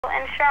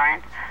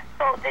insurance.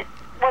 So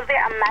was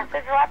there a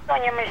message left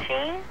on your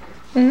machine?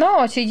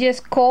 No, she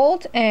just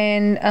called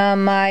and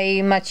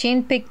my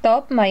machine picked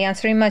up, my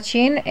answering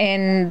machine,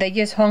 and they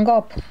just hung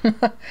up.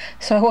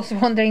 So I was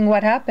wondering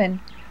what happened.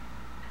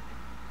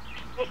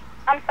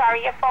 I'm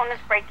sorry, your phone is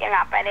breaking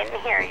up. I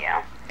didn't hear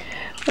you.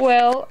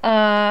 Well,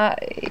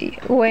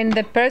 when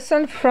the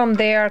person from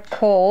there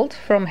called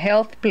from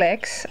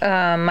HealthPlex,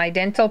 my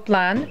dental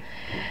plan,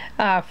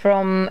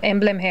 from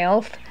Emblem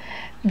Health,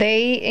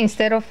 they,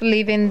 instead of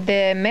leaving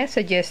the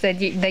messages,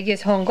 they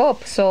just hung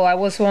up. So I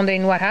was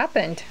wondering what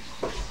happened.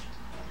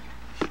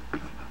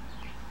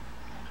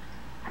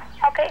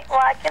 Okay, well,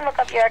 I can look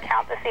up your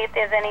account to see if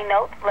there's any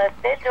notes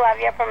listed. Do I have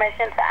your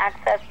permission to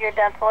access your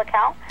dental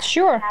account?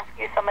 Sure. Ask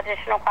you some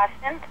additional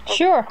questions?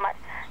 Sure. So much.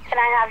 Can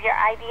I have your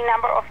ID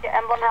number of your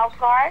Emblem Health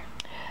card?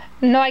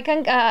 No, I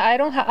can. I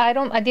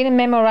didn't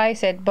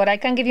memorize it, but I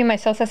can give you my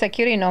social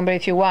security number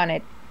if you want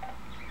it.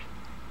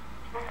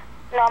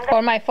 No,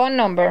 Or my phone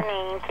number.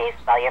 Can you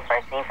spell your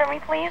first name for me,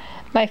 please?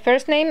 My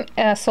first name,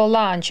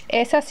 Solange.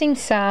 S as in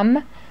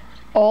Sam,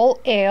 all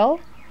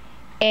L-A-N-G-E.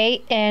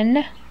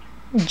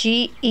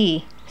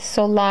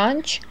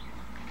 Solange.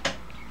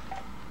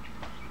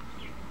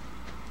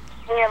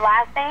 And your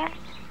last name?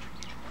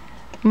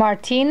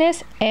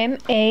 Martinez,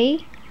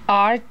 M-A-R-T-I-N-E-Z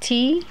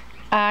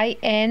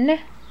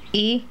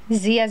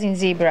as in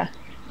zebra.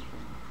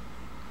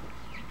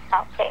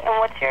 Okay, and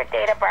what's your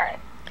date of birth?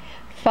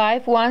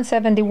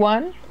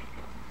 5171.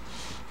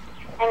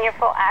 And your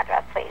full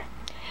address, please.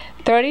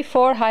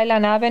 34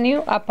 Highland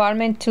Avenue,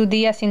 apartment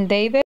 2D as in David.